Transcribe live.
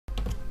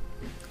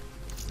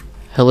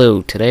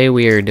Hello, today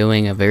we are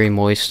doing a very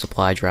moist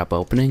supply drop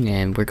opening,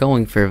 and we're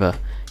going for the,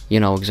 you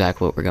know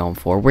exactly what we're going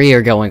for. We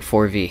are going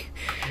for the,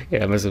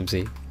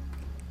 MSMC.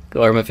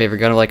 Or my favorite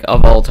gun, like,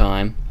 of all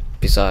time,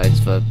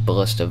 besides the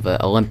ballista of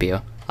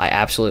Olympia. I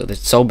absolutely,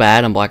 it's so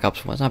bad on Black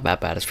Ops 1, it's not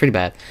that bad, it's pretty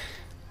bad.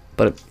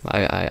 But,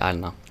 I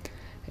don't know.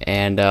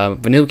 And,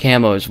 the new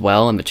camo as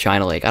well, and the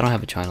China Lake. I don't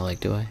have a China Lake,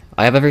 do I?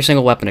 I have every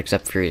single weapon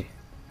except 3,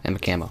 and the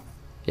camo.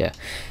 Yeah.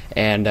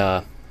 And,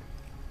 what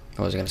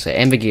was I gonna say?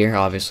 And the gear,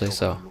 obviously,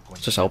 so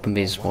let's just open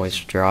these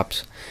moist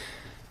drops.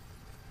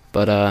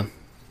 But,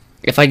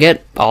 if I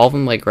get all of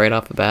them, like, right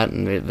off the bat,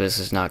 and this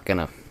is not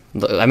gonna...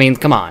 I mean,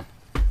 come on.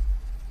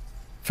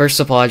 First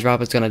supply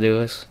drop is gonna do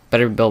this.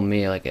 Better build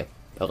me, like, a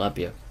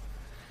Olympia.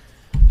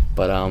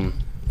 But,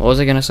 what was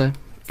I gonna say?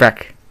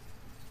 Freck.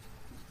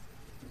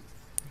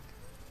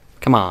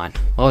 Come on.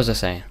 What was I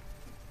saying?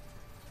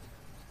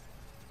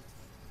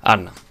 I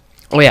don't know.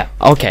 Oh, yeah.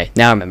 Okay,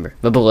 now I remember.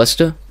 The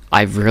ballista...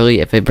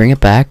 if they bring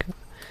it back,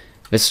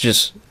 it's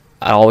just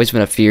always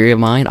been a theory of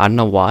mine. I don't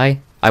know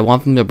why. I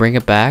want them to bring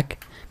it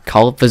back,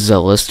 call it the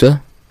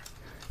Zalista,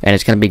 and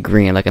it's gonna be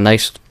green, like a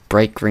nice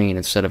bright green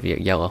instead of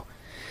yellow.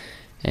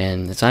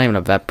 And it's not even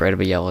a that bright of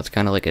a yellow. It's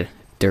kind of like a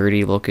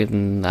dirty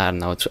looking. I don't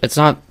know. It's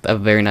not a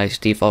very nice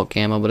default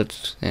camo, but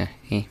it's there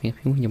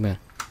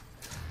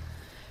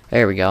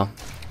we go.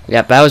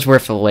 Yeah, that was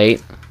worth the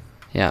wait.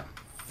 Yeah,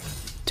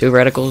 2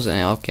 reticles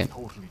and okay.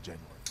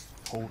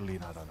 Totally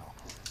not enough.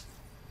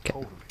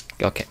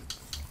 Okay.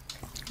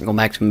 Go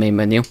back to the main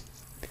menu.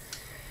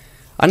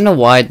 I don't know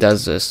why it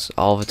does this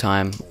all the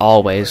time,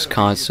 always,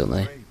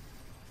 constantly.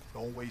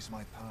 Don't waste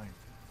my time.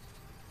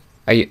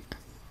 Are you...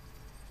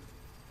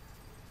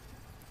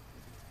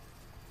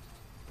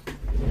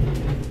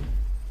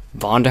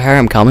 Vonderhaar,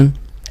 I'm coming,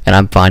 and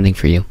I'm finding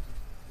for you.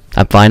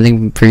 I'm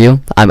finding for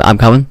you. I'm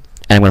coming,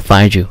 and I'm gonna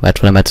find you.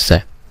 That's what I meant to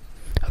say.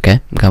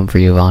 Okay? I'm coming for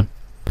you, Vaughn.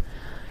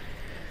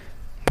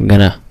 I'm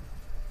gonna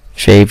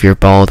shave your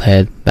bald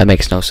head. That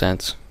makes no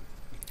sense.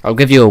 I'll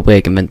give you a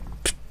wig and then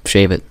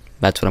shave it.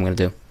 That's what I'm gonna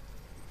do.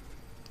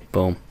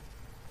 Boom.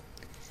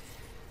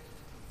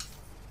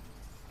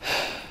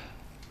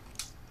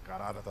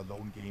 Got out of the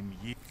lone game.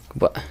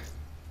 What?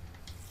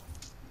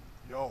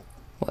 Yo.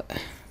 What?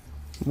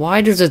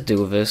 Why does it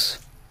do this?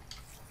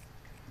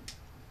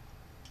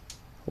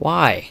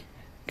 Why?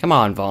 Come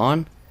on,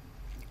 Vaughn.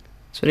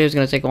 This video is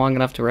gonna take long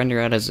enough to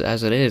render out as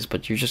it is,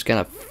 but you're just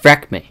gonna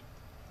wreck me.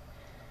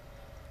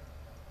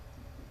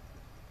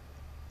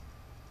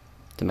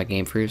 Did my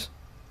game freeze?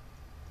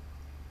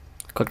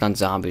 Clicked on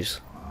zombies.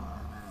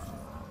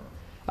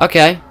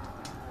 Okay.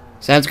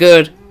 Sounds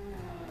good.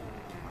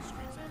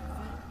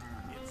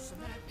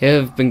 You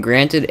have been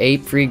granted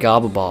 8 free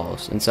gobble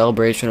balls in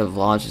celebration of the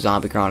launch of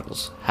Zombie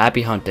Chronicles.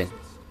 Happy hunting.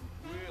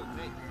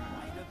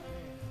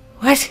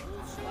 What?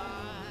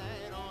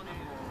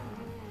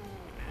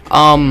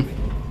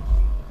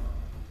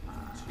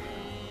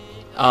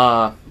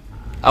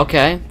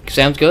 Okay.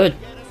 Sounds good.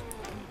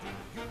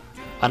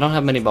 I don't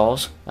have many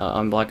balls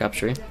on Black Ops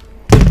 3.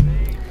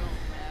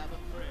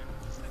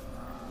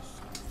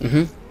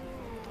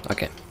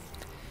 Okay.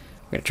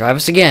 We're gonna try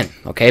this again.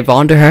 Okay,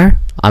 Vonderhaar?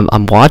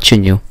 I'm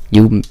watching you.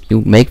 You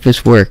make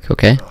this work,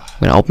 okay?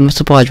 We're gonna open the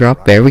supply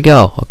drop. There we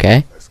go,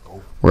 okay?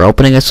 We're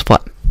opening a supply.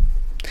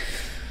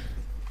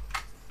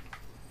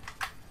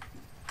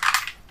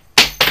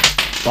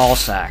 Ball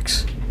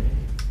sacks.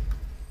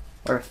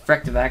 Where the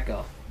frick did that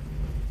go?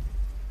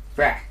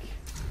 Frick.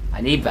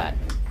 I need that.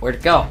 Where'd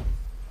it go?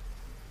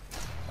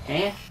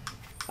 Eh?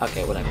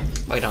 Okay, whatever.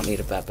 I don't need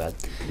it that bad.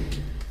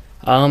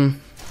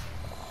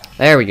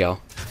 There we go.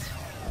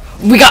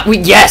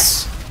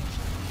 Yes!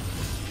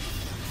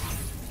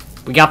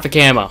 We got the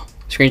camo.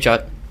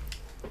 Screenshot.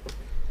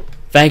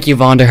 Thank you,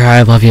 Vonderhaar.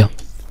 I love you.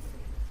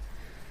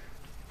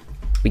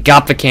 We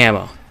got the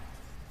camo.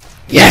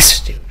 Yes,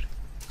 dude.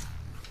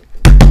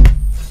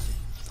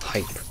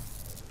 Hype.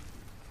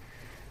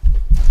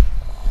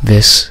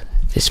 This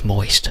is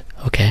moist,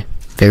 okay?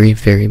 Very,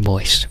 very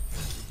moist.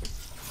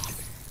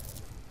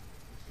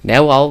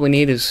 Now all we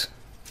need is...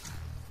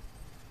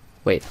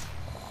 Wait.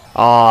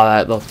 Oh,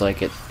 that looked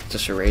like it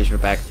just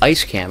erased back.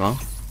 Ice camo.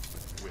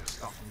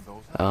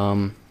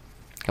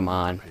 Come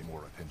on.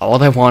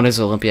 All I want is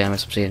Olympia,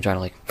 MSMC, and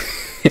China Lake.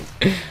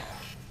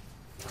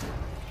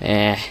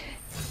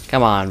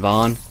 Come on,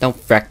 Vaughn. Don't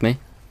wreck me.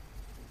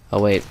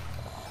 Oh, wait.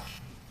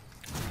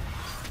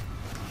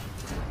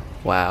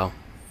 Wow.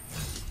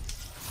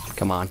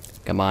 Come on.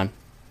 Come on.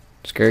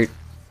 Skirt.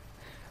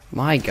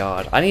 My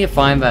god. I need to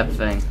find that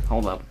thing.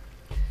 Hold up.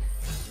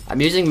 I'm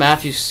using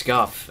Matthew's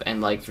scuff,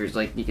 and like there's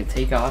like you can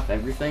take off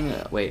everything.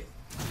 Wait,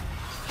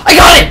 I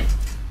got it.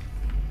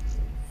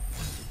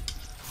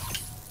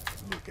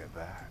 Look at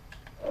that.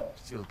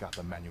 Still got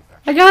the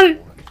manufacturer. I got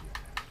it.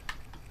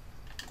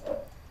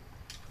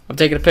 I'm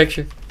taking a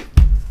picture.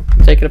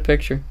 I'm taking a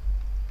picture.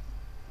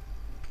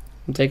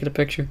 I'm taking a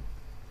picture.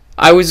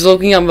 I was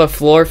looking on the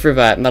floor for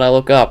that, and then I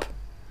look up.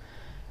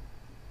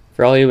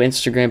 For all you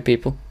Instagram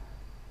people,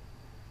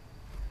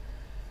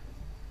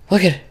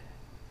 look at it.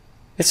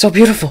 It's so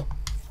beautiful.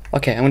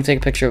 Okay, I'm gonna take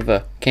a picture of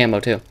the camo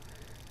too.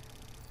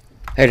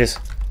 There it is.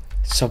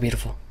 It's so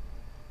beautiful.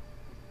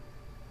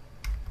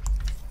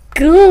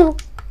 Cool.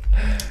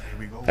 Here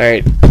we go.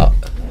 Alright.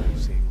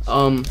 Sing.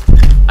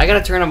 I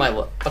gotta turn on my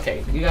look.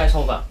 Okay, you guys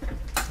hold on.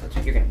 That's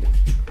what you're gonna do.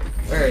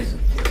 Where is it?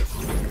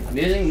 I'm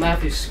using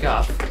Matthew's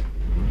scuff.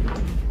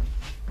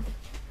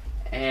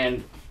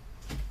 And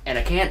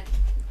I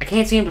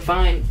can't seem to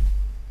find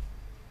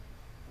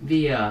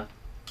the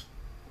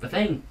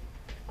thing.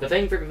 The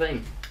thing for the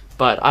thing.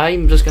 But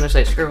I'm just gonna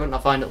say screw it and I'll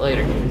find it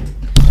later.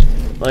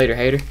 Later,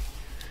 hater.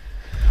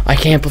 I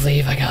can't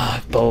believe I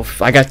got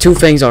both. I got 2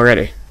 things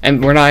already.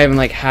 And we're not even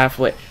like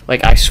halfway.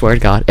 Like, I swear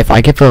to God, if I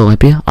get to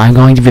Olympia, I'm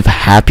going to be the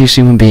happiest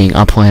human being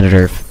on planet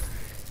Earth.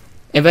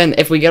 And then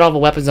if we get all the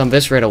weapons on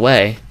this right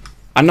away,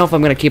 I don't know if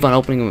I'm gonna keep on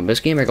opening them in this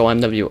game or go on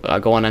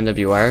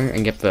MWR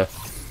and get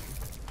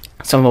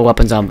some of the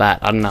weapons on that.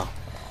 I don't know.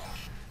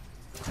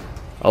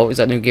 Oh, is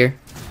that new gear?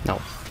 No.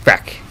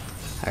 Frack.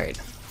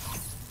 Alright.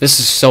 This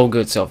is so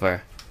good so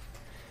far.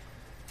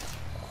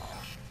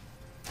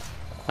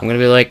 I'm gonna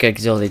be like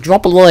Exility.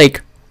 Drop a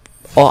like,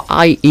 or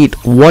I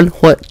eat 1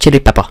 hot chili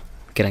pepper.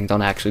 Kidding,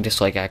 don't actually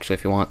dislike actually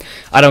if you want.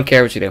 I don't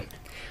care what you do.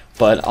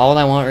 But all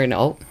I want right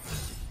now.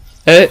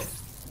 Oh.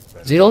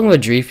 Is he looking at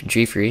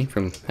G3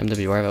 from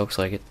MWR? That looks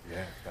like it.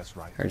 Yeah, that's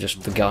right. Or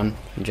just the gun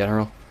in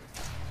general.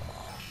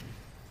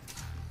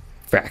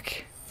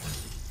 Frack.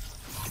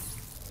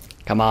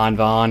 Come on,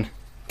 Vaughn.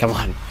 Come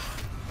on.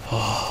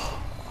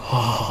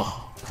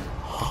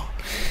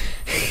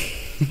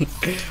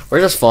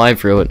 We're just flying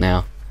through it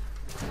now.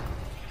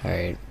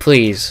 Alright,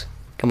 please.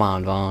 Come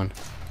on, Vaughn.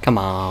 Come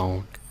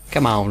on.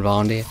 Come on,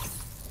 Vaughn, dear.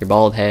 Your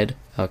bald head.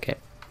 Okay.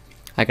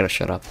 I gotta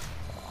shut up.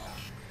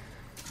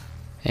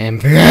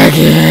 And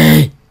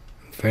Braggy!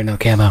 For no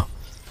camo.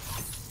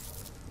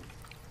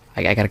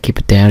 I gotta keep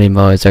it down even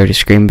though I was already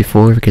screaming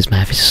before because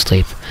Matthew's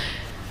asleep.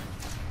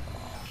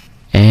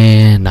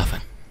 And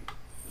nothing.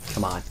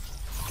 Come on.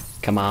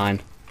 Come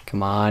on.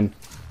 Come on.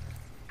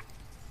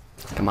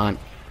 Come on.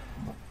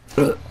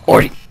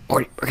 Morty,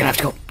 we're gonna have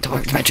to go to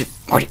our dimension.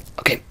 Morty,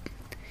 okay.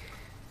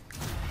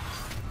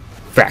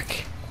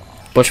 Frack.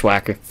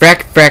 Bushwhacker.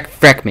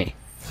 Frack me.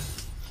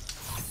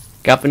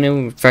 Got the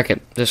new, frack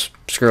it. Just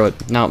screw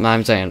it. No,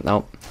 I'm saying,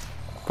 nope.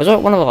 Was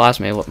that one of the last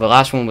maybe? The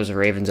last one was a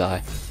Raven's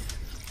Eye.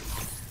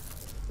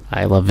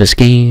 I love this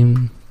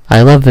game.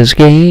 I love this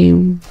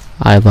game.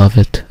 I love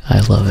it. I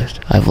love it.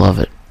 I love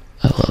it.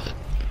 I love it.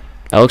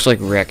 That looks like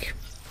Rick.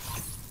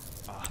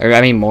 Or,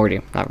 I mean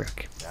Morty, not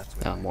Rick.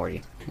 No,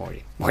 Morty.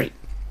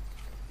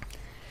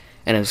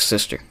 And his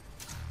sister.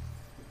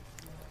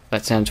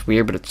 That sounds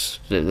weird, but it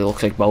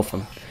looks like both of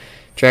them.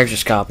 Drag's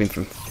just copying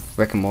from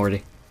Rick and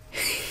Morty.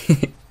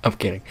 I'm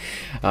kidding.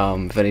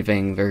 If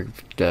anything, they're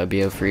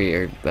BO3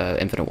 or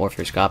Infinite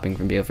Warfare is copying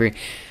from BO3.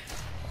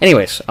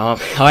 Anyways,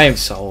 I am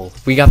so...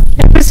 We got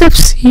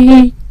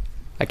SFC!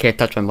 I can't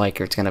touch my mic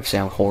or it's gonna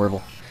sound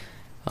horrible.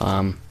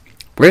 We're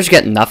just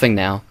getting nothing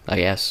now, I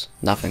guess.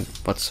 Nothing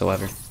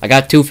whatsoever. I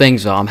got 2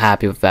 things though, I'm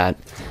happy with that.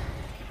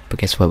 But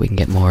guess what, we can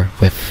get more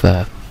with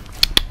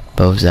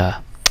those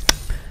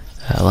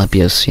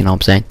Olympias, you know what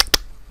I'm saying?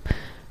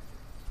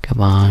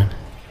 Come on,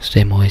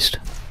 stay moist.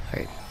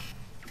 Alright.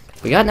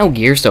 We got no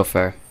gear so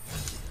far.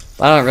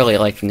 I don't really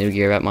like the new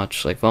gear that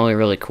much. Like, the only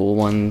really cool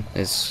one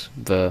is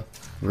the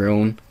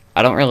Rune.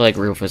 I don't really like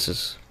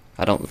Rufus's.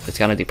 It's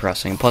kind of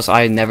depressing. Plus,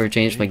 I never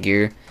changed my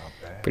gear,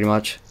 pretty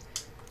much.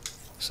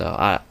 So,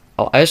 I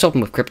just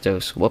opened with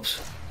Cryptos.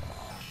 Whoops.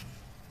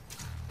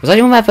 Was I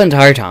doing that the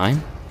entire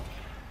time?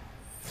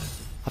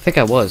 I think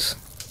I was.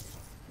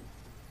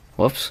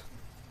 Whoops.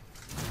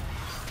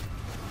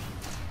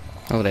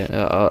 Oh,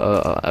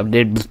 I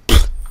did.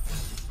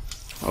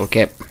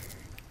 Okay.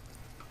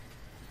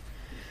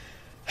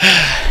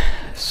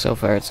 So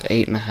far, it's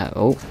 8.5.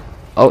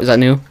 Oh, is that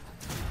new?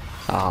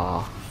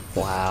 Oh,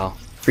 wow.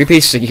 3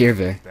 pieces of gear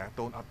there.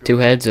 2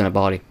 heads and a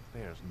body.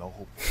 There's no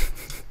hope.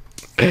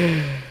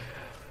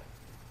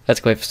 That's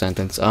quite a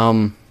sentence.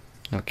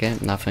 Okay,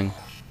 nothing.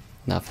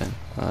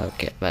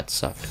 Okay, that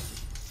sucked.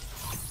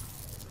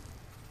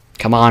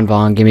 Come on,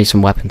 Vaughn, give me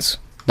some weapons.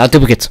 Not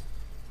duplicates.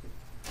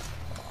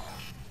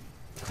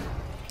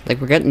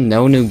 Like, we're getting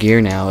no new gear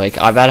now. Like,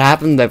 that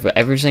happened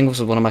every single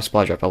one of my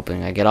supply drop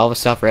opening. I get all the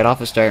stuff right off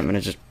the start, and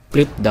it's just,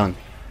 bloop, done.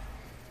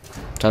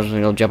 Sometimes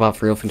we'll jump off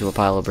the roof into a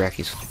pile of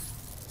brackies.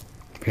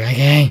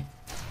 Bracky!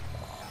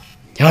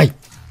 Yay!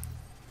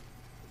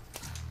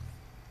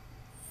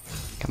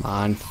 Come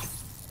on.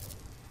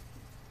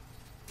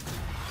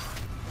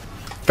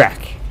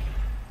 Frack.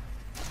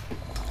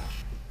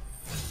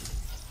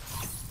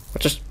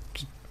 Just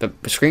the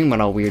screen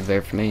went all weird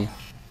there for me.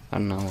 I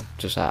don't know.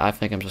 Just I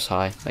think I'm just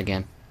high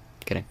again.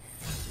 Kidding.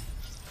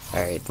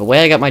 All right. The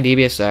way I got my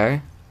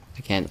DBSR,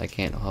 I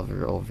can't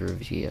hover over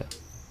the.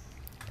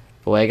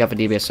 The way I got the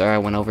DBSR, I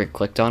went over and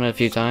clicked on it a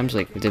few times.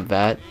 Like we did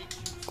that.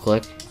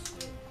 Click.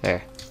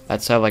 There.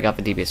 That's how I got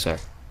the DBSR.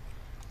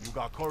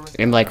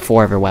 And like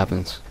 4 other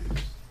weapons.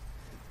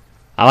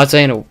 I'm not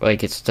saying it,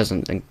 like it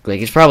doesn't like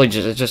it's probably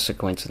just a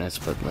coincidence,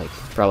 but like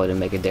probably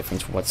didn't make a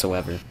difference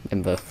whatsoever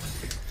in the.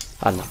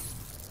 I don't know.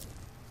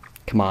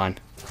 Come on.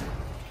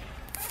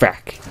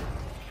 Frack.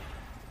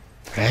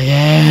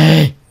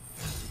 Yay!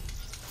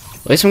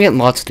 At least I'm getting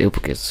lots of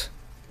duplicates.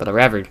 But I'd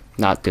rather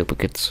not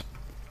duplicates.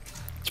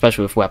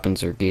 Especially with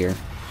weapons or gear.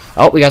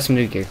 Oh, we got some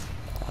new gear.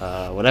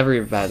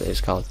 Whatever that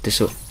is called.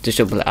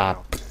 I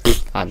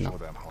don't know.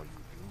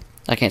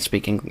 I can't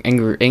speak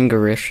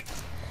English.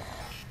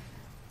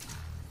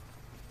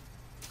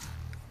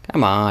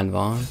 Come on,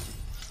 Vaughn.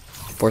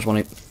 Force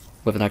 1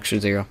 with an extra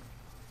 0.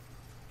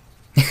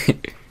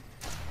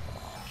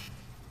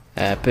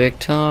 Epic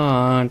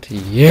taunt.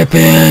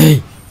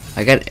 Yippee!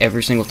 I got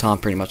every single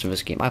taunt pretty much in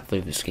this game. I play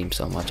this game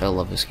so much. I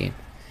love this game.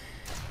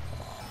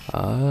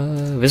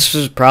 This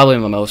is probably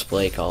my most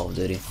played Call of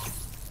Duty.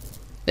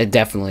 It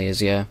definitely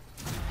is, yeah.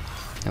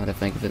 Now that I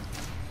think of it.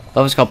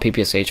 That was called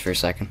PPSH for a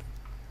second.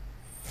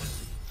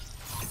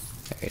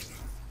 Alright.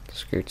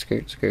 Skirt,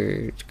 skirt,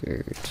 skirt,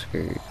 skirt,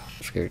 skirt,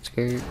 skirt,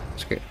 skirt,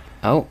 skirt.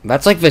 Oh,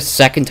 that's like the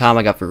second time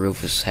I got the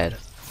Rufus head.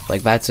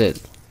 Like, that's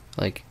it.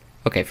 Like,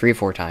 okay, 3 or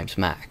 4 times,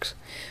 max.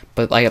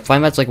 But like, I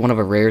find that's like one of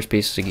the rarest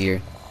pieces of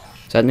gear.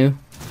 Is that new?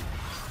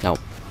 No.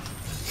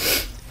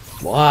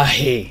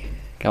 Why?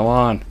 Come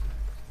on.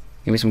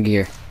 Give me some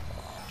gear.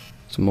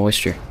 Some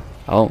moisture.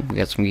 Oh, we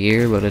got some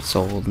gear, but it's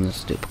old and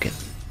it's duplicate.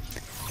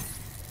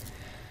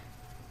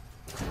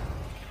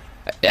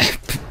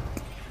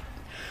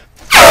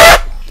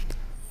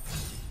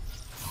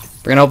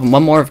 We're gonna open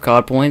one more of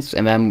COD points,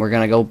 and then we're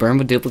gonna go burn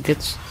with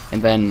duplicates,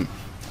 and then...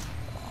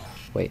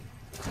 Wait.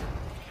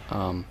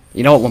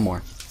 You know what? One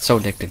more. It's so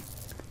addicting.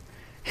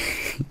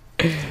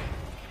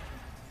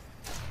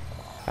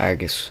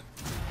 Argus.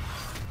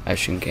 I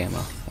shoot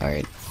Camo.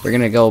 Alright. We're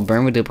gonna go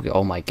burn with duplicate.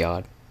 Oh my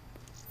god.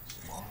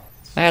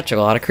 That's a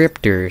lot of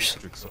cryptors.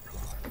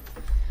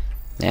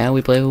 Now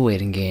we play a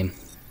waiting game.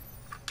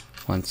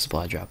 1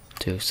 supply drop.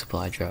 2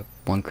 supply drop.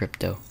 1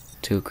 crypto.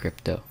 2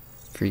 crypto.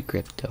 3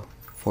 crypto.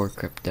 4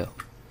 crypto.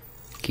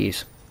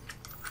 Keys.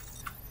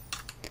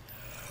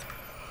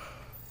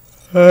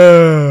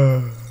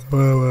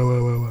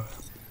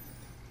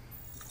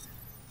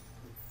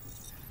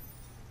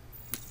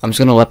 I'm just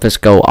gonna let this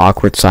go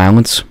awkward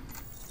silence.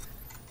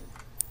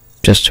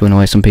 Just to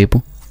annoy some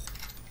people.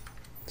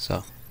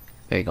 So,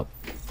 there you go.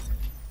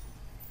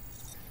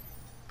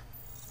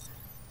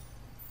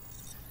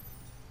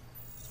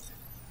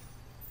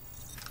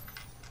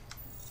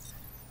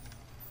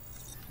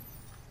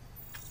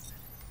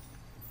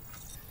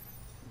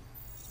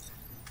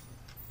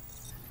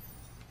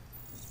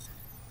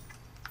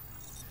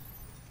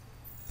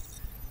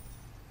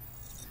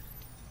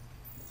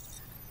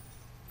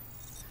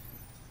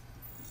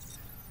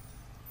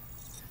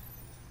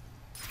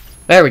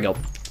 There we go.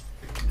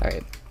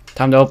 Alright.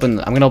 Time to open.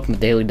 I'm gonna open the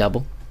daily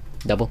double.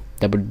 Double.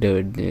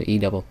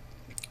 E-double.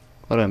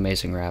 What an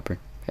amazing rapper.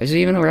 Is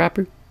he even a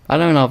rapper? I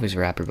don't know if he's a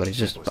rapper, but he's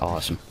just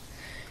awesome.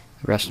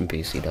 Rest in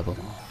peace, E-double.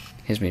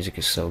 His music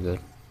is so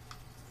good.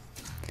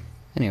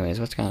 Anyways,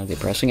 that's kind of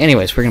depressing.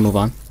 Anyways, we're gonna move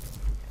on.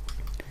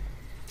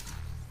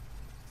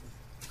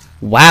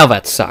 Wow,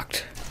 that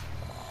sucked.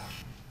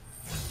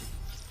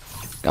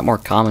 Got more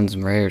commons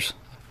and rares.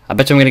 I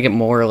bet you I'm gonna get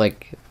more,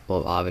 like...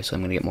 Well, obviously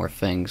I'm gonna get more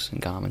things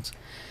and commons.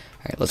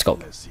 Alright, let's go.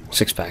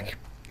 6-pack.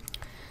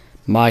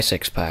 My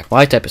 6-pack.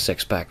 My type of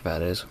 6-pack,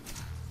 that is.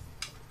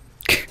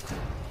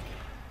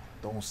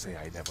 Don't say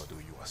I never do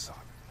you a son.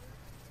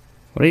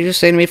 What did you just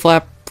say to me,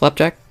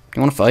 Flapjack?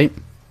 You wanna fight?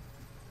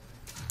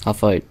 I'll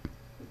fight.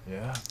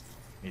 Yeah,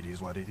 it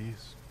is what it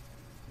is.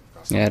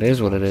 Yeah, it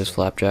is what it is,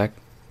 Flapjack.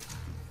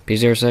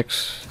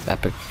 P06,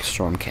 Epic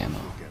Storm Camo.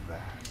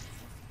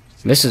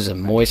 This is a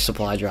moist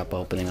supply drop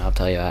opening, I'll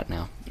tell you that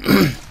now.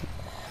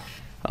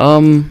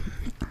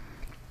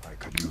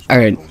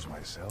 Alright.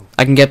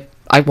 I can get...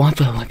 I want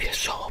the Olympia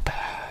so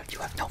bad. You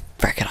have no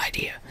freaking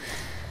idea.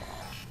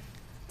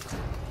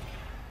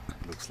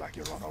 Looks like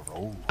you're on a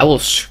roll. I will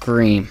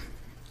scream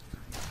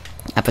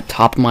at the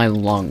top of my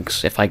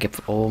lungs if I get...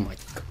 Oh my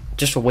god.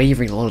 Just the way you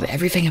reload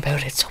everything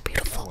about it's so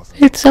beautiful.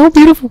 It's so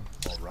beautiful.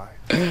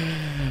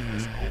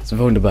 It's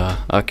wunderbar.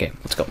 Okay,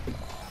 let's go.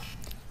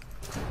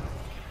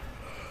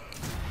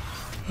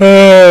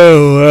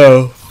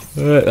 Oh,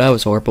 wow. That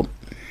was horrible.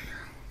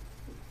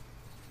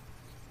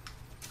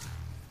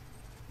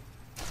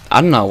 I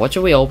don't know. What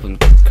should we open?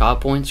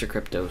 COD points or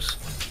cryptos?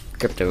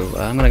 Crypto.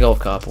 I'm gonna go with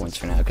COD points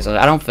for now because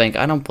I don't play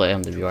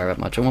MWR that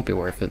much. It won't be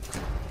worth it.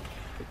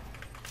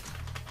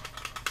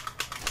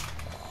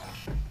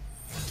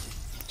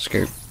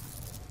 Skirt.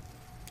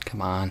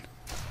 Come on.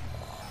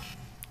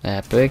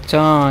 Epic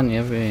ton.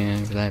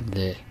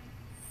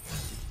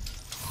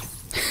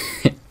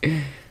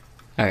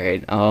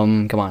 Alright,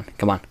 come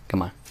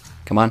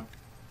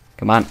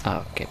on.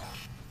 Oh, okay.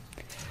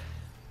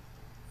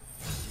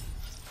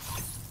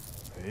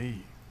 Hey,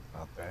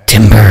 not bad.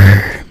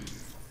 Timber.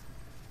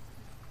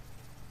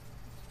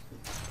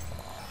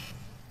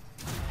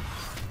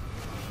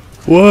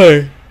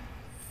 Why?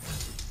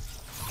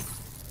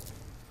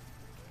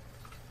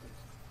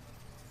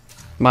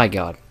 My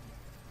god.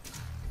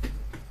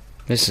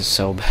 This is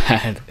so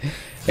bad.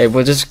 It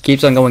just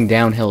keeps on going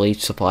downhill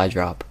each supply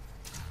drop.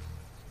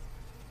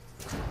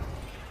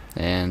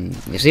 And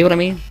you see what I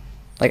mean?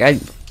 Like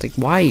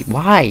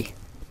why?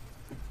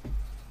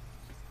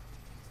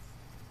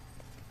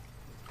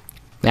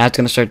 Now it's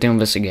gonna start doing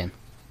this again.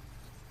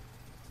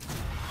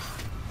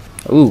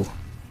 Ooh.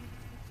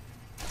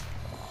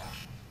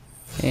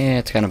 Yeah,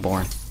 it's kind of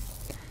boring.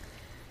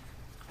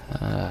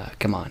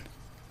 Come on.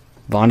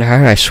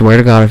 Vonderhaar, I swear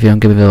to God, if you don't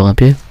give me the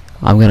Olympia,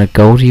 I'm gonna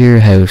go to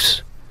your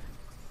house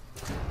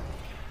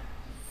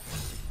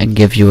and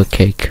give you a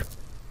cake.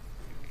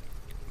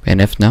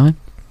 And if not,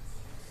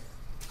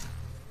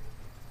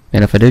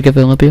 and if I do give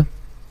the Olympia,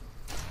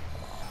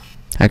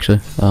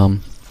 actually,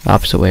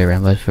 opposite way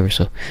around, vice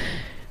versa.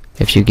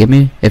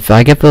 If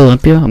I get the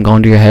Olympia, I'm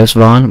going to your house,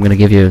 Vaughn. I'm gonna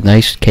give you a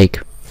nice cake.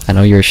 I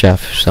know you're a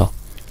chef, so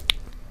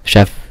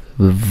Chef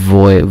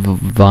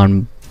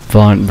Vondi,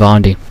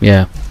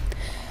 yeah.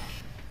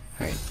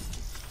 All right,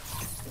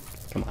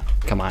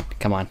 come on,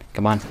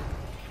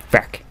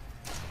 Frack.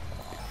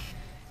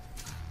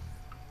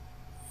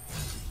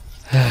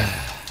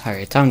 All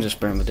right, time to just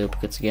burn the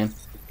duplicates again.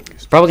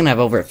 It's probably gonna have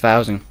over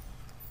 1,000,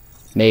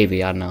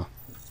 maybe, I don't know.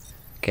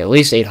 Okay, at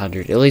least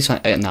 800, at least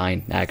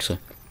 9 actually.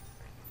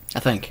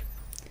 I think.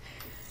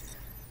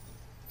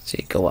 Let's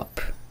see, go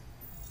up.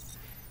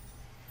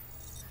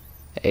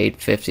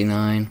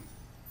 859.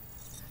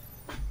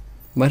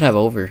 Might have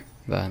over,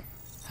 but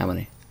how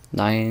many?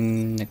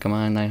 9. Come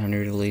on,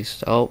 900 at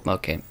least. Oh,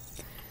 okay.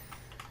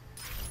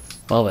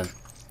 Well then,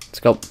 let's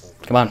go.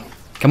 Come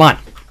on.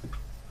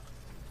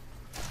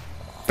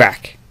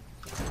 Back.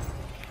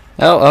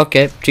 Oh,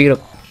 okay.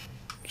 Cheetah.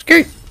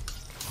 Skirt.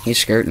 He's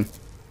skirting.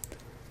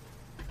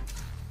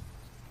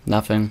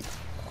 Nothing.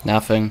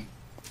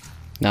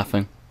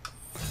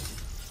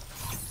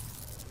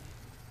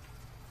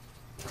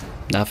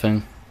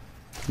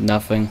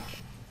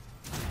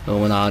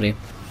 Illuminati.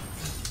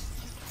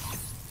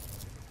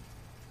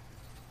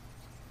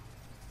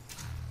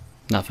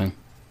 Nothing.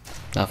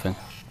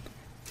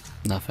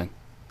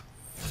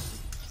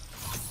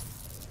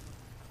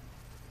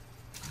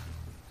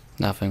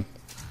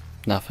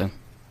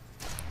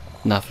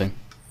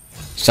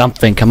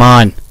 Something, come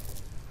on.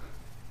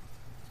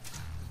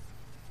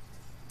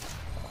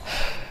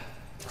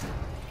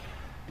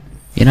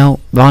 You know,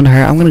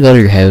 Vonderhaar, I'm gonna go to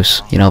your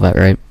house. You know that,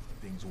 right?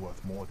 Things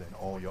worth more than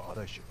all your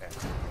other shit ever.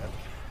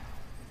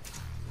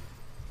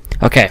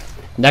 Okay,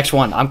 next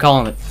one. I'm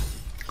calling it.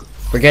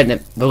 We're getting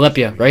it.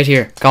 Olympia, right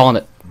here. Calling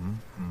it.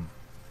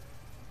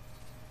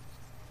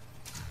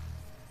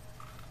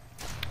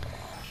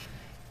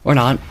 Or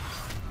not.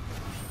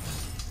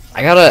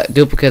 I got a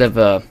duplicate of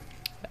a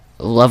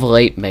level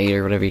 8 mate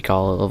or whatever you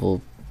call it.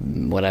 Level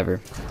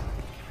whatever.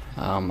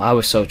 I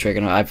was so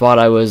triggered. I thought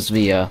I was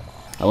the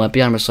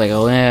Olympia. I'm just like,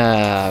 oh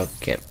yeah,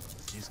 okay.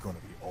 He's gonna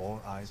be all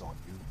eyes on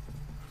you.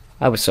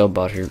 I was so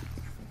butthurt.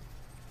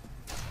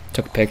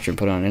 Took a picture and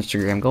put it on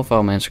Instagram. Go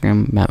follow my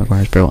Instagram,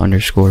 MatMicMar's bro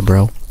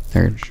 _bro.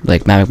 Or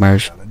like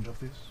MatMicMar's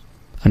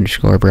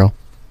 _bro.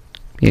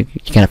 You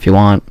can if you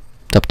want.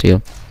 It's up to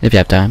you. If you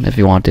have time, if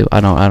you want to.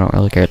 I don't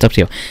really care. It's up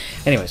to you.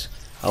 Anyways,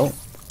 oh.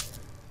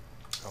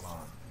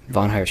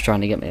 Vonderhaar's trying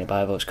to get me to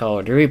buy those Call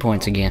of Duty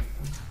points again.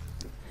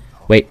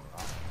 Wait.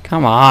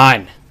 Come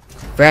on.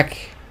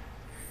 Frick.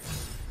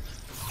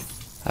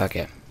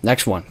 Okay.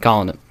 Next one.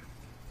 Calling it.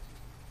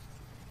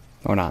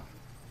 Or not.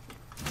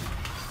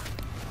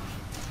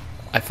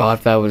 I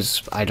thought that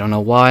was... I don't know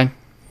why.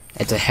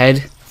 It's a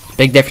head.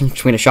 Big difference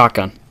between a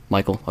shotgun,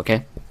 Michael.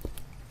 Okay?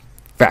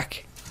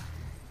 Frick.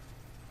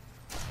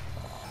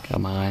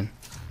 Come on.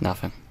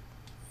 Nothing.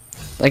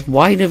 Like,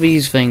 why do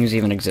these things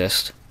even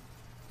exist?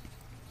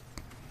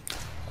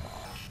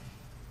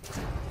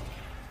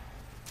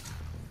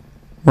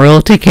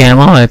 Royalty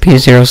Camo at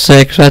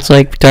P06. That's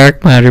like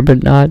dark matter,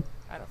 but not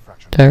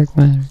dark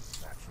matter.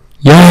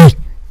 Yay!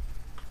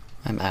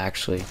 I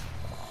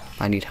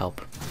need help.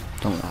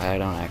 I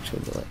don't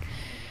actually do it.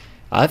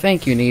 I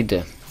think you need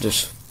to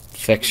just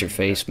fix your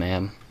face,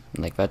 man.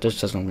 Like, that just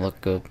doesn't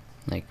look good.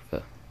 Like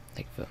the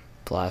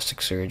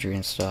plastic surgery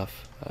and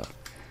stuff.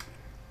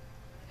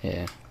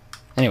 Yeah.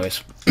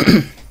 Anyways.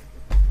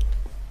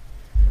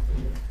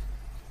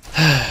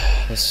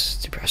 This is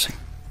depressing.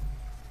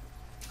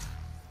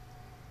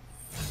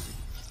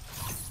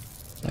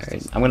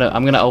 Alright, I'm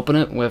gonna open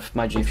it with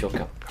my G Fuel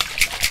cup.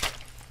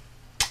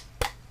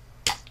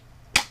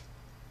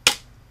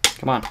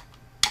 Come on.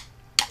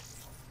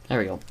 There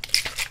we go.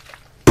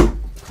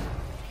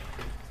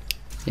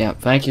 Yeah,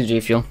 thank you, G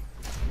Fuel.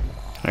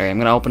 Alright, I'm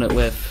gonna open it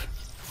with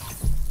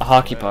a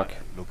hockey puck.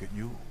 Look at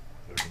you,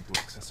 learning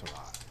to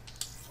accessorize.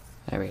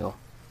 There we go.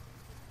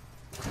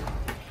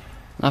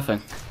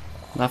 Nothing.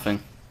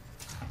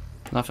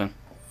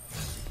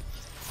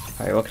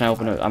 Alright, what can I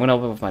open it with? I'm gonna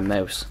open it with my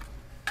mouse.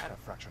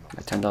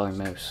 My $10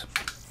 mouse.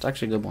 It's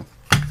actually a good one.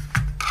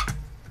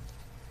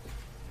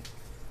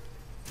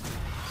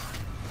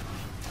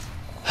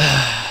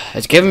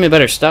 It's giving me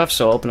better stuff,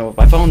 so I'll open it with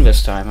my phone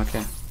this time.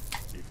 Okay.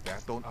 If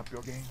that don't up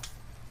your game,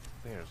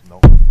 there's no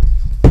hope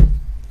for you.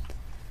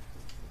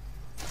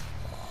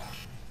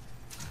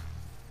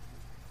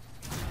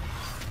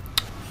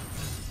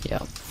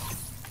 Yeah.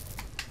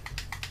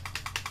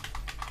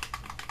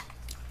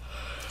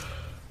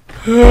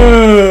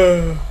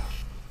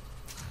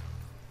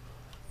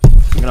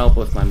 I'm gonna open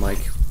with my mic.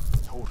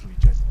 Totally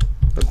just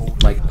Or,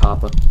 like,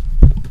 Papa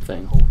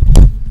thing.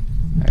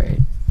 Alright.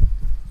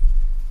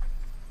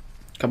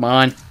 Come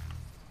on.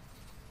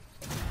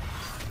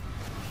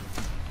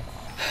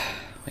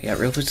 We got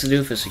Rufus the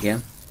Doofus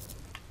again.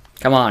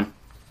 Come on.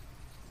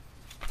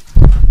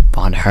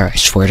 On her, I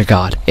swear to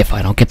God, if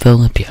I don't get the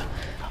Olympia,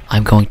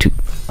 I'm going to...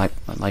 My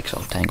mic's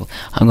all tangled.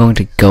 I'm going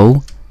to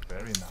go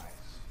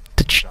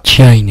to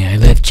China. I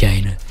love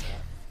China.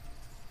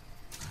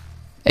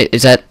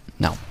 Is that...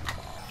 No.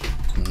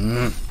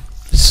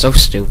 It's so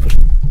stupid.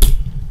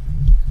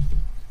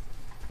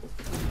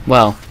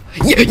 Well...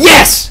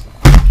 Yes!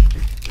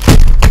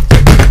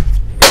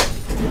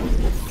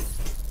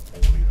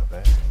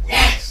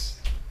 Yes!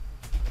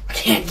 I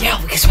can't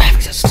yell because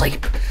Mavi's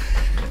asleep.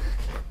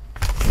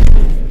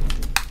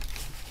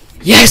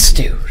 Yes,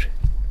 dude!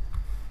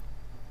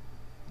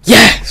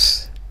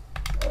 Yes!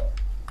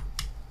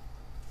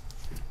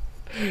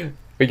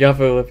 We got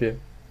for Olympia.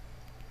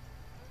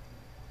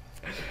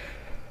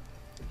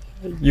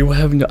 You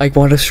have no... I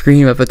want to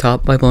scream at the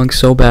top of my lungs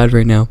so bad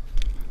right now.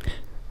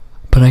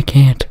 But I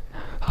can't.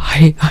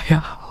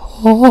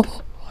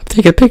 Oh, I'm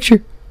taking a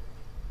picture.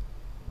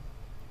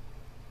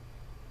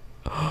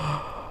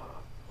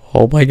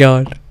 Oh my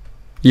God.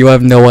 You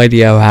have no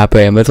idea how happy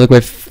I am. It's like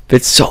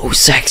it's so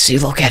sexy.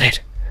 Look at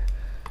it.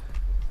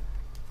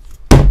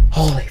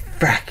 Holy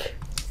frack.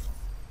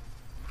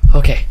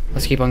 Okay,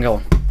 let's keep on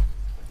going.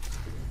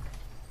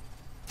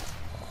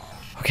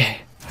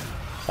 Okay.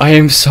 I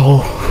am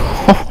so...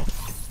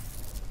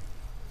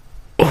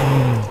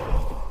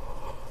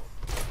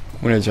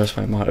 I'm gonna adjust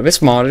my monitor. This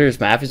monitor is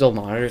Matthew's old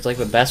monitor. It's like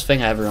the best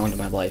thing I ever owned in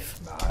my life.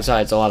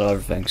 Besides a lot of other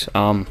things.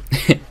 No,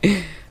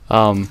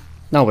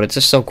 but it's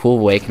just so cool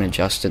the way you can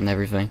adjust it and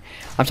everything.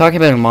 I'm talking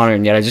about a monitor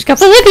and yet I just got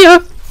the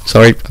Olympia!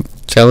 Sorry,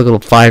 sound like a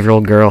little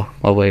 5-year-old girl.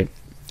 Oh wait,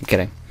 I'm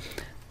kidding.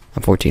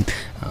 I'm 14.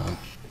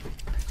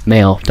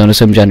 Male, don't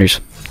assume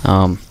genders.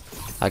 I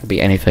could be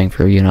anything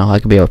for, you know, I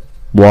could be a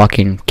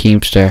walking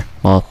keemster.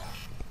 Well,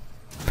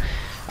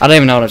 I don't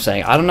even know what I'm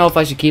saying. I don't know if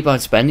I should keep on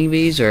spending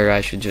these or I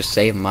should just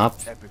save them up.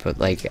 But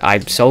like, I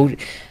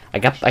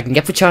can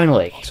get for China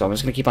Lake, so I'm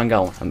just gonna keep on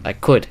going. I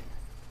could,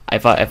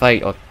 if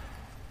I oh.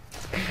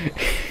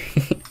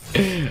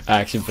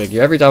 Action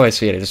figure. Every time I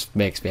see it, it just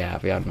makes me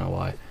happy. I don't know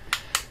why.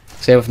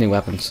 Same with new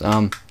weapons.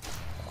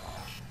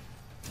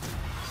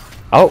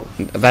 Oh,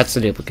 that's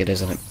the duplicate,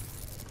 isn't it?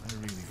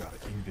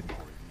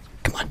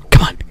 Come on,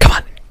 come on, come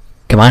on,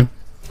 come on,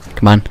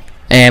 come on,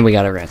 and we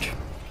got a wrench.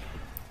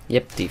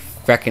 Yep, the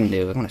freckin'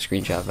 do. I'm gonna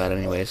screenshot that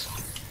anyways.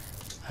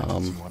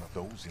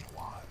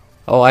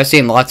 Oh, I've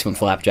seen lots of them,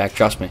 Flapjack.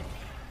 Trust me.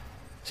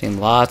 Seen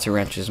lots of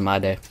wrenches in my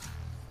day.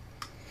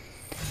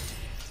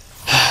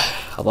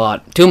 A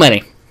lot, too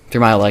many, for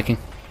my liking.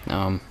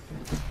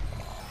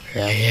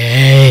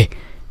 Yay!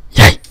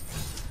 Yay!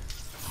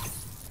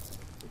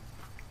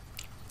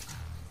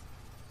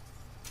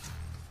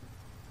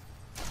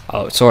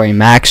 Oh, sorry,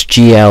 Max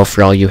GL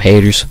for all you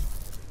haters.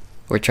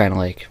 We're trying to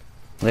like,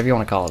 whatever you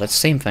want to call it. It's the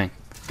same thing.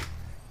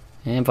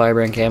 And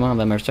Vibrant Camo on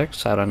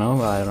MR6. I don't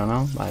know.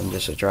 I'm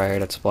just a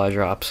tryhard at supply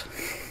drops.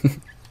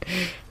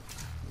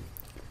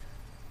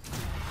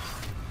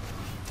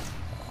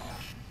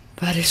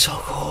 That is so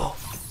cool.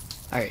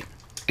 Alright,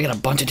 I got a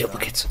bunch of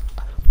duplicates.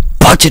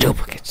 Bunch of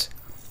duplicates.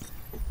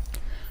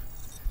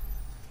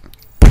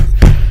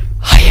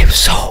 I am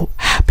so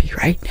happy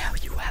right now.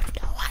 You have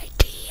no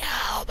idea.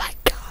 Oh my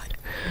God.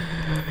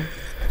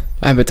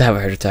 I'm about to have a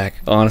heart attack.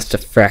 Honest to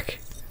freck.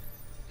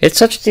 It's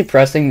such a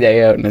depressing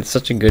day out and it's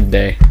such a good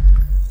day.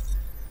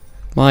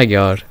 My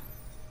God.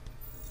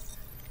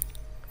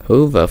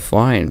 Who the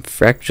flying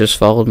freck just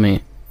followed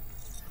me?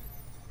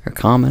 Or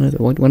commented?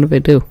 What did they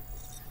do?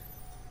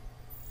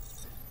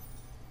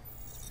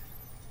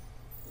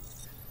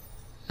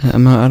 I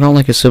don't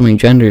like assuming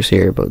genders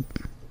here, but...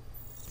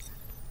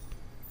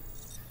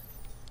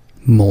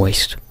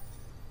 Moist.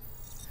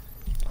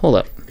 Hold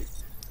up.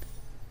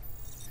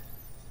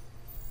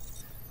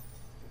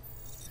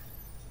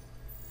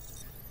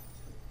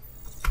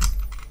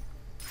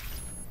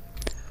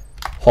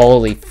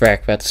 Holy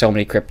frack, that's so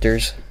many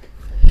cryptors.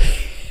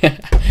 I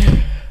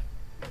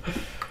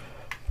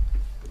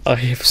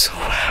am so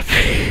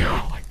happy.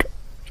 Oh my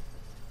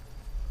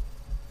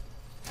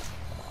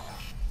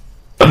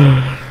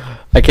God.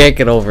 I can't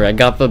get over it. I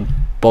got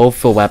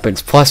both the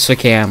weapons plus the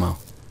camo.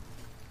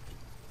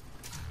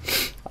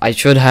 I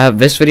should have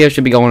this video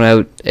should be going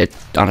out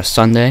on a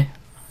Sunday,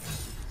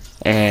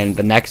 and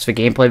the next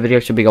gameplay video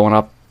should be going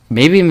up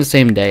maybe in the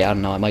same day. I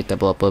don't know. I might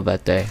double upload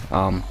that day.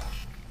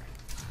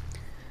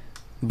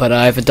 But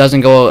if it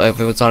doesn't go, if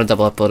it's not a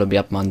double upload, it'll be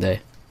up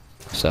Monday.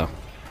 So,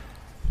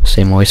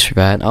 same voice for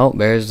that. Oh,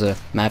 there's the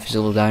Matthew's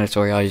little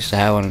dinosaur I used to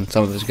have on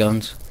some of his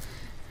guns.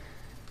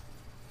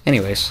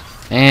 Anyways,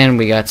 and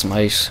we got some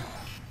ice.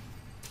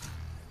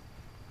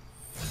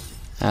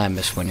 I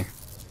miss winter.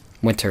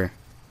 Winter.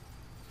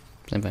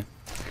 Same thing.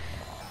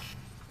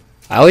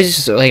 I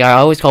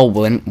always call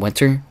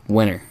winter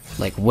winter.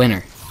 Like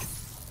winter.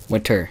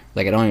 Winter.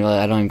 Like I don't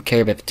even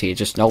care about the T.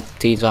 Just nope,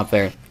 T's not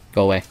fair.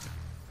 Go away.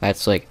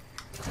 That's like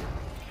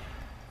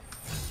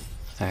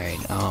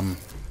Alright,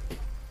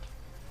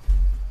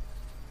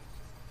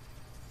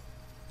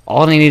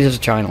 all I need is a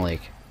China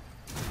Lake.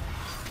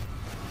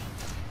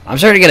 I'm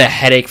starting to get a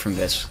headache from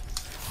this.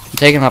 I'm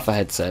taking off a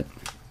headset.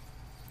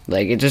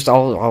 Like, it just,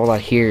 all I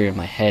hear in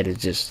my head is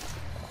just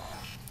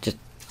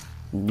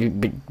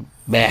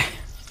bah.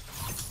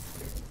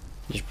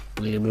 Just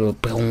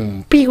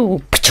boom,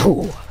 pew,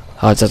 pachoo.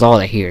 Oh, that's all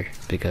I hear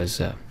because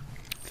the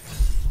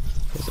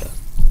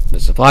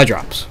supply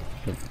drops,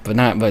 but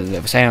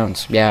the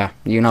sounds. Yeah,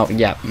 you know.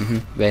 Yeah,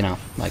 they know,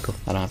 Michael.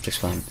 I don't have to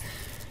explain.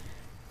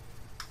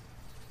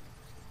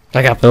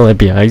 I got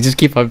Philippia. I just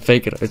keep on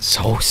faking it. It's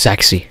so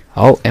sexy.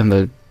 Oh, and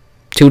the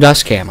 2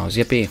 dust camos.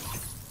 Yippee.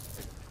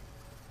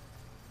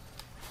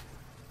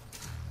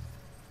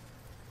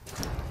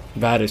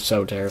 That is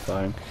so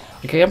terrifying.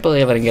 I can't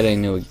believe I didn't get any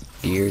new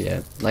gear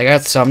yet. Like, I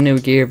got some new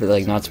gear, but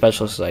like not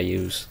specialists I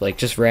use. Like,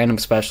 just random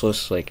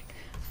specialists like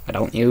I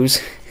don't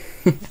use.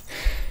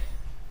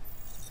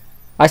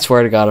 I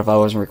swear to God, if I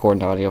wasn't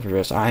recording audio for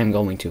this, I am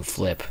going to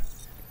flip.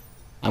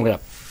 I'm gonna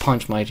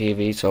punch my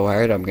TV so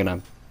hard. I'm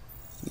gonna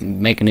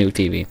make a new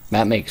TV.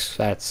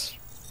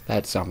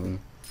 That's something.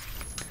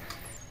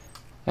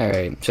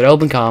 Alright, should I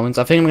open comments?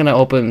 I think I'm gonna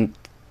open.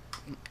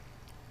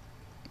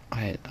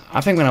 I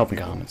think I'm gonna open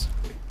comments.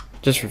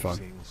 Just for fun.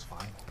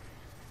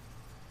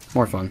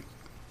 More fun.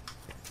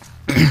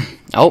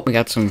 Oh, we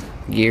got some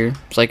gear.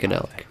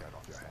 Psychedelic.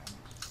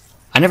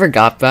 I never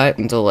got that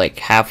until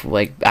like after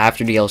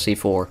DLC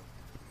 4.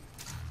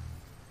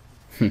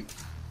 I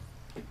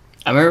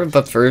remember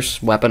the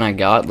first weapon I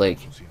got, like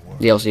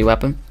DLC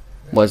weapon,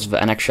 was the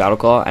NX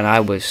Shadowclaw, and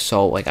I was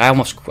so like I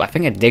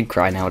think I did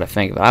cry now that I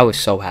think, but I was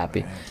so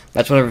happy.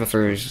 That's whenever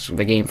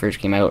the game first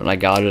came out, and I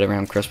got it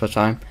around Christmas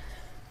time.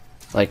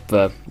 Like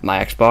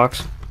my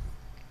Xbox.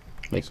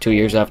 Like 2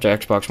 years after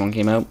Xbox One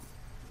came out.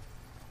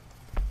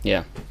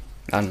 Yeah,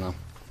 I don't know.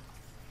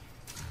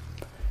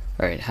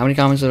 Alright, how many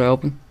comments did I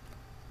open?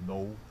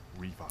 No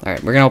refund.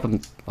 Alright, we're gonna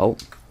open. Oh,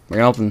 we're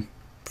gonna open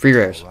free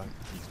rares. Alright,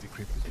 he's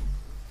decrypted.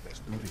 Let's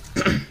do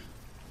this.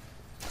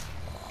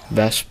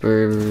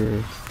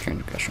 Vesper.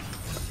 Transgression.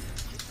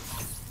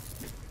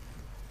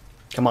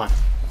 Come on.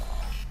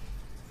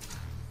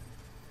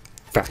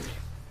 Fact.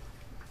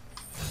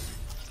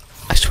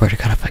 I swear to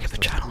God, if I get the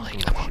channel,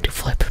 like, I'm going to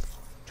flip.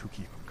 To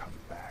keep him coming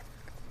back.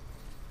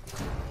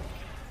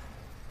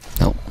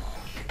 Nope.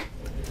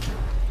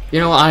 You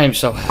know, I am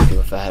so happy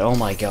with that. Oh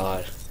my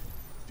God.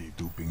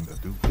 Deduping the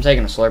dupe. I'm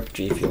taking a slurp of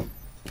G Fuel.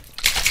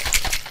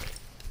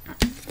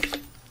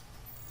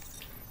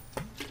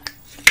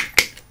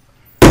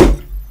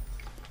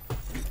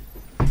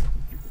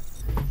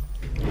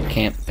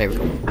 Can't paper.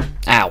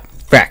 Ow.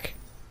 Frack.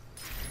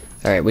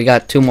 Alright, we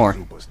got 2 more.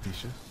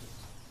 Superstitious.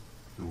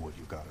 Do what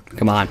you gotta do.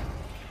 Come on.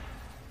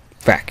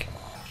 Frack.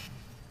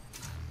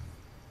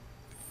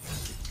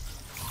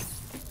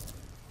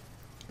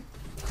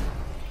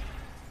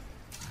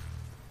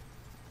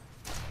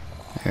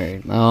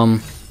 Alright, I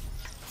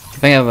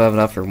think I have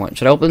enough for one.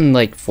 Should I open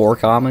like 4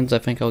 commons? I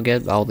think I'll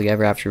get all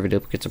together after the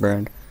duplicates are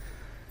burned.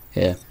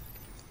 Yeah.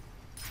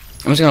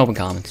 I'm just gonna open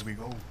commons. Here we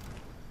go.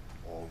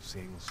 All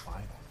sales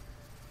final.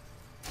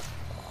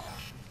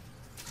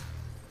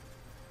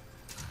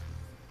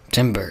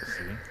 Timber.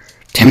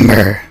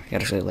 Timber. You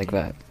gotta say it like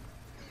that.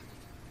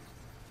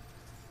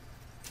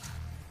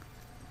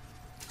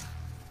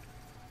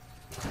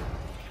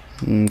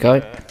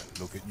 Okay.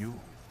 Look at you,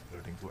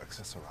 learning to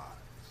accessorize.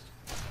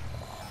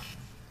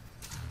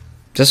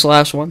 Is this the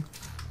last one?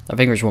 I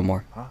think there's one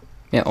more. Huh?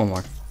 Yeah, one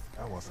more.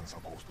 That wasn't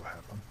supposed to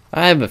happen.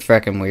 I had the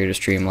frickin'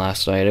 weirdest dream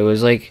last night. It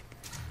was like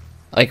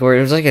where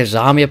it was like a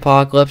zombie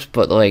apocalypse,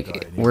 but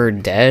like we're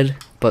dead.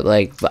 But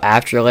like the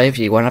afterlife,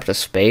 you went up to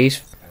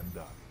space, And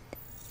done.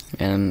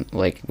 and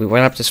like we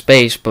went up to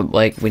space, but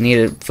like we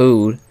needed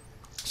food.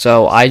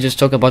 So I just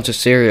took a bunch of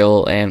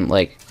cereal and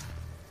like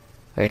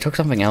I took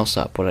something else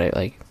up. What I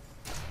like.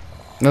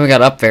 When we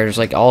got up there, there's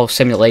like all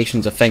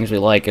simulations of things we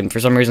like, and for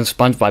some reason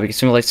SpongeBob, you can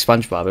simulate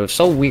SpongeBob. It was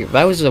so weird.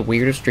 That was the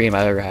weirdest dream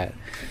I've ever had.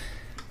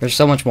 There's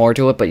so much more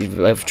to it, but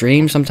with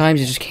dreams, sometimes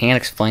you just can't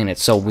explain it.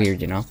 It's so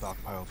weird, you know?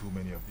 Stockpile too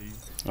many of these.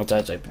 What's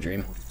that type of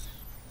dream?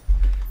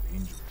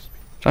 Dangerous.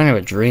 It's not even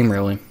a dream,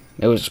 really.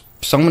 It was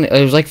it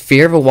was like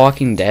Fear of a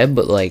Walking Dead,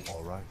 but like,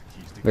 All right,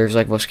 he's the there's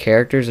like those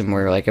characters, and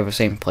we're like at the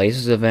same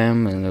places of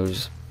them, and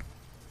there's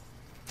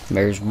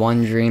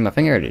one dream, I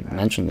think I already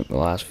mentioned it in the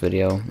last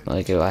video,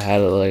 like I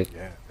had it like,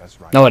 yeah, that's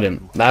right. no I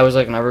didn't, that was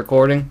like my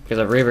recording, because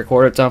I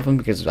re-recorded something,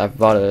 because I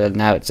thought I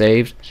didn't have it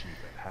saved, Cheap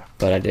and half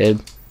but I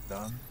did,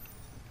 done.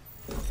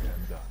 And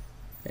done.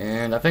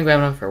 and I think we have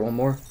enough for one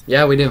more,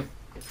 yeah we do,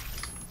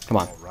 come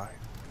on, All right,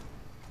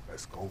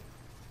 let's go.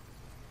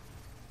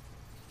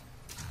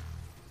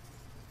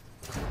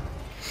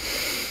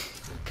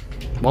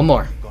 one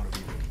more, Gonna be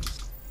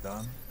released.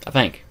 Done I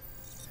think,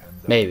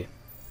 and done. maybe,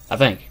 I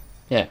think,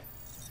 yeah,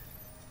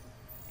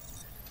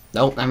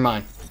 nope, never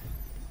mind.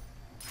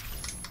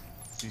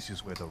 This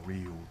is where the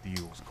real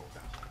deals go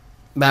down.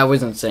 That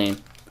was insane.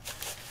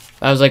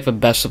 That was like the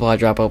best supply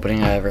drop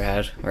opening I ever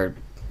had, or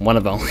one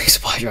of the only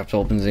supply drops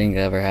opening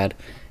I ever had.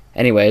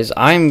 Anyways,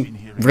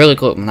 I'm really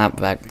close. Not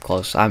that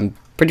close. I'm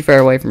pretty far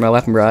away from my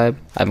weapon bribe.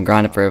 I've been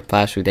grinding for the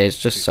past few days.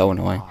 It's just so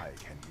annoying.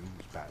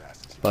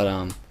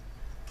 But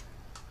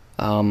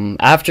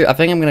after I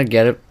think I'm gonna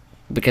get it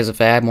because if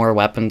I add more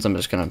weapons, I'm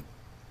just gonna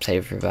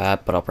save for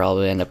that. But I'll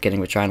probably end up getting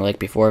with Trying Lake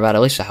before that.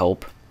 At least I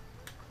hope.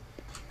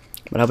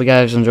 But I hope you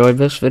guys enjoyed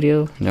this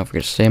video. And don't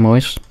forget to stay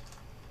moist.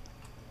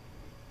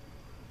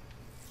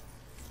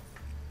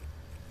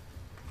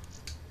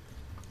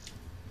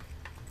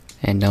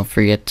 And don't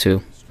forget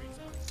to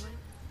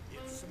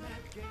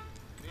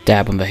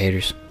dab on the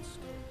haters.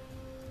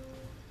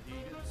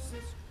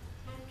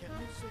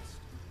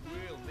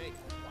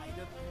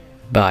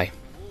 Bye.